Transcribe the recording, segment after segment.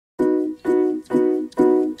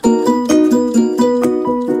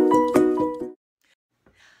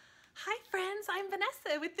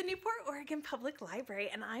Oregon Public Library,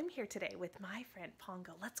 and I'm here today with my friend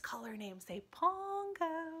Pongo. Let's call her name. Say Pongo.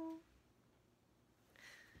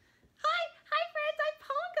 Hi friends, I'm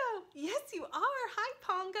Pongo. Yes, you are. Hi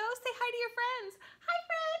Pongo. Say hi to your friends. Hi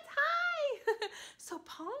friends, hi. So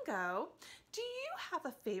Pongo, do you have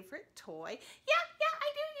a favorite toy? Yeah, I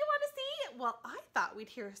do. You want to see it? Well, I thought we'd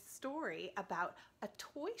hear a story about a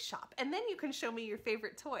toy shop, and then you can show me your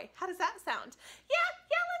favorite toy. How does that sound? Yeah,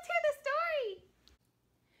 let's hear the story.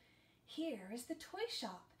 Here is the toy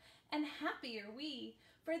shop, and happy are we,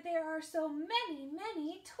 for there are so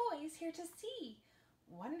many toys here to see.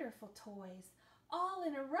 Wonderful toys, all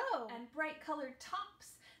in a row, and bright colored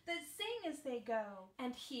tops that sing as they go.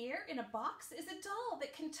 And here in a box is a doll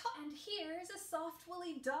that can talk, and here is a soft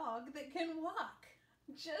woolly dog that can walk.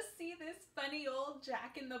 Just see this funny old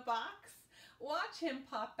Jack in the Box. Watch him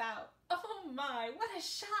pop out. Oh my, what a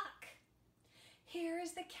shock! Here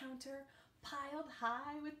is the counter piled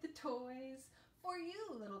high with the toys for you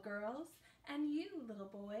little girls and you little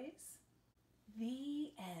boys.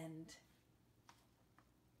 The end.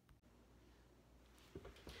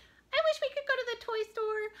 I wish we could go to the toy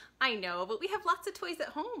store. I know, but we have lots of toys at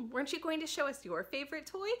home. Weren't you going to show us your favorite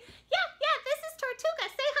toy? Yeah, this is Tortuga.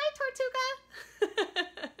 Say hi, Tortuga.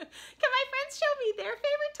 Can my friends show me their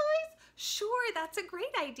favorite toys? Sure, that's a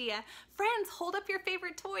great idea. Friends, hold up your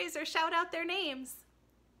favorite toys or shout out their names.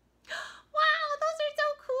 Wow, those are so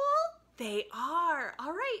cool. They are.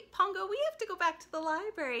 All right, Pongo, we have to go back to the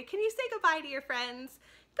library. Can you say goodbye to your friends?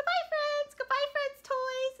 Goodbye, friends. Goodbye, friends,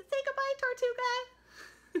 toys. Say goodbye, Tortuga.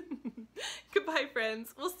 Goodbye,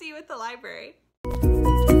 friends. We'll see you at the library.